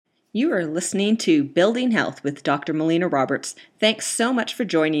You are listening to Building Health with Dr. Melina Roberts. Thanks so much for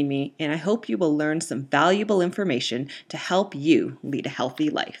joining me, and I hope you will learn some valuable information to help you lead a healthy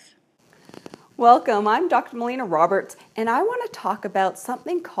life. Welcome, I'm Dr. Melina Roberts, and I want to talk about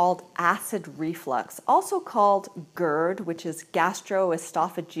something called acid reflux, also called GERD, which is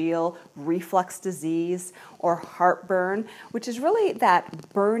gastroesophageal reflux disease, or heartburn, which is really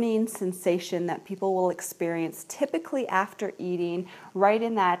that burning sensation that people will experience typically after eating, right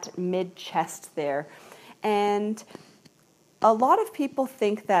in that mid-chest there. And a lot of people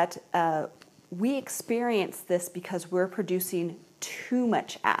think that we experience this because we're producing too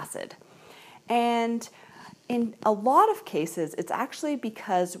much acid. And in a lot of cases, it's actually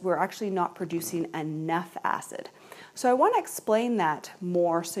because we're actually not producing enough acid. So I want to explain that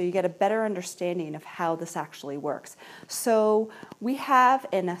more so you get a better understanding of how this actually works. So we have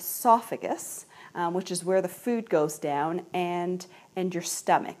an esophagus, which is where the food goes down, and your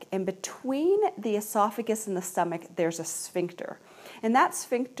stomach. And between the esophagus and the stomach, there's a sphincter. And that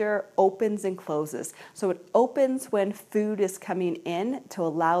sphincter opens and closes. So it opens when food is coming in to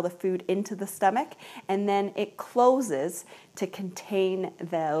allow the food into the stomach, and then it closes to contain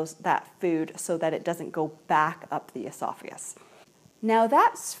that food so that it doesn't go back up the esophagus. Now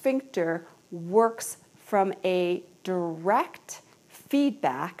that sphincter works from a direct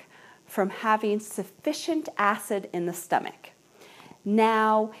feedback from having sufficient acid in the stomach.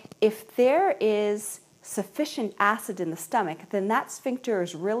 Now, if there is sufficient acid in the stomach, then that sphincter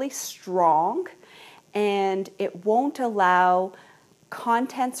is really strong and it won't allow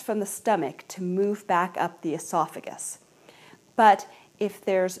contents from the stomach to move back up the esophagus. But if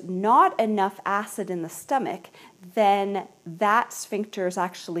there's not enough acid in the stomach, then that sphincter is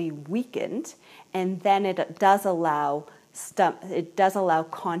actually weakened, and then it does allow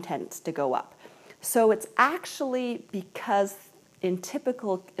contents to go up. So it's actually because in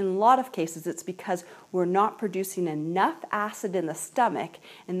a lot of cases, it's because we're not producing enough acid in the stomach,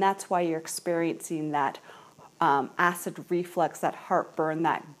 and that's why you're experiencing that acid reflux, that heartburn,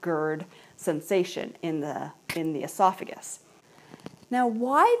 that GERD sensation in the esophagus. Now,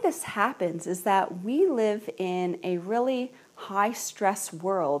 why this happens is that we live in a really high-stress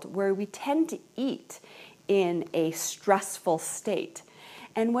world where we tend to eat in a stressful state.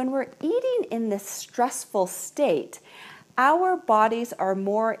 And when we're eating in this stressful state, our bodies are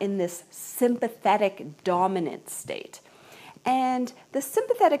more in this sympathetic dominant state. And the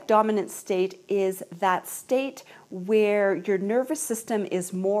sympathetic dominant state is that state where your nervous system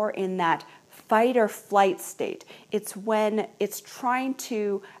is more in that fight or flight state. It's when it's trying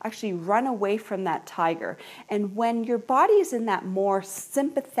to actually run away from that tiger. And when your body is in that more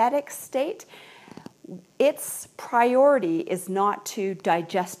sympathetic state, its priority is not to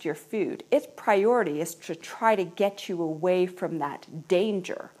digest your food. Its priority is to try to get you away from that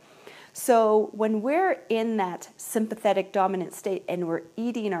danger. So when we're in that sympathetic dominant state and we're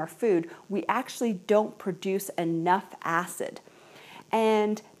eating our food, we actually don't produce enough acid.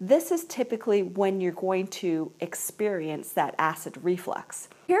 And this is typically when you're going to experience that acid reflux.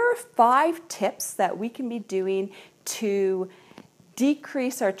 Here are 5 tips that we can be doing to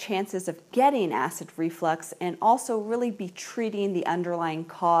decrease our chances of getting acid reflux and also really be treating the underlying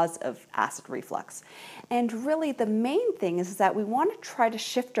cause of acid reflux. And really the main thing is that we want to try to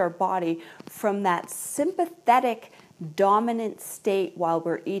shift our body from that sympathetic dominant state while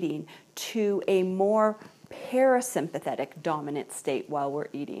we're eating to a more parasympathetic dominant state while we're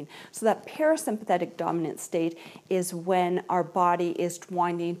eating. So that parasympathetic dominant state is when our body is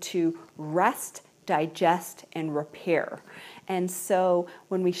wanting to rest, digest, and repair. And so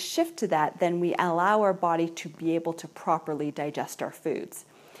when we shift to that, then we allow our body to be able to properly digest our foods.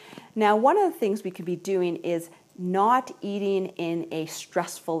 Now, one of the things we could be doing is not eating in a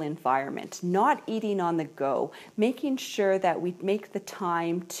stressful environment, not eating on the go, making sure that we make the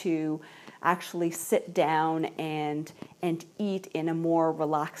time to actually sit down and eat in a more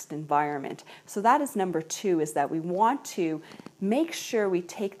relaxed environment. So that is number 2, is that we want to make sure we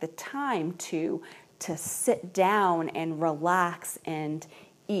take the time to sit down and relax and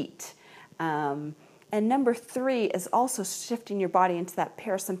eat. And number 3 is also shifting your body into that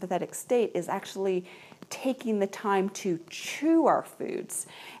parasympathetic state, is actually taking the time to chew our foods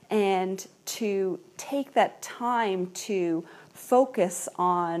and to take that time to focus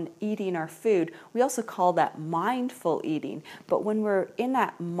on eating our food. We also call that mindful eating. But when we're in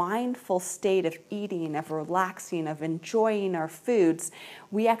that mindful state of eating, of relaxing, of enjoying our foods,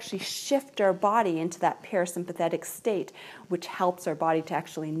 we actually shift our body into that parasympathetic state, which helps our body to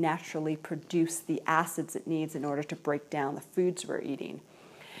actually naturally produce the acids it needs in order to break down the foods we're eating.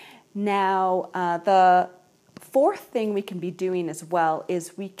 Now, the fourth thing we can be doing as well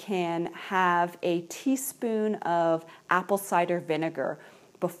is we can have a teaspoon of apple cider vinegar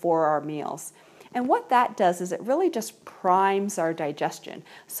before our meals. And what that does is it really just primes our digestion.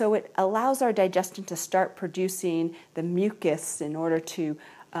 So it allows our digestion to start producing the mucus in order to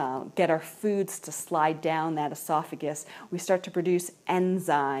get our foods to slide down that esophagus. We start to produce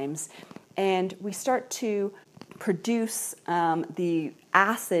enzymes, and we start to produce the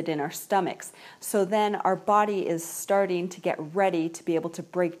acid in our stomachs. So then our body is starting to get ready to be able to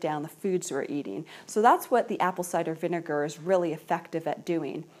break down the foods we're eating. So that's what the apple cider vinegar is really effective at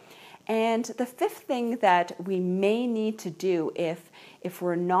doing. And the fifth thing that we may need to do if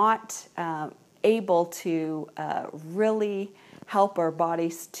we're not able to really help our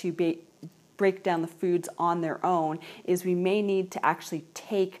bodies to break down the foods on their own is we may need to actually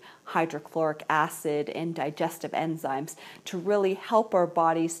take hydrochloric acid and digestive enzymes to really help our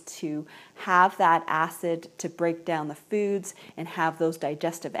bodies to have that acid to break down the foods and have those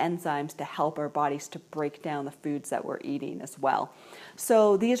digestive enzymes to help our bodies to break down the foods that we're eating as well.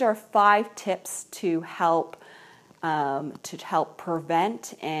 So these are 5 tips to help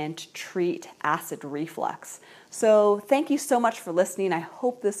prevent and treat acid reflux. So thank you so much for listening. I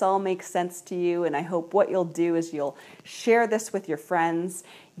hope this all makes sense to you, and I hope what you'll do is you'll share this with your friends,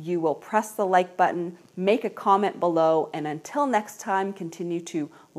 you will press the like button, make a comment below, and until next time, continue to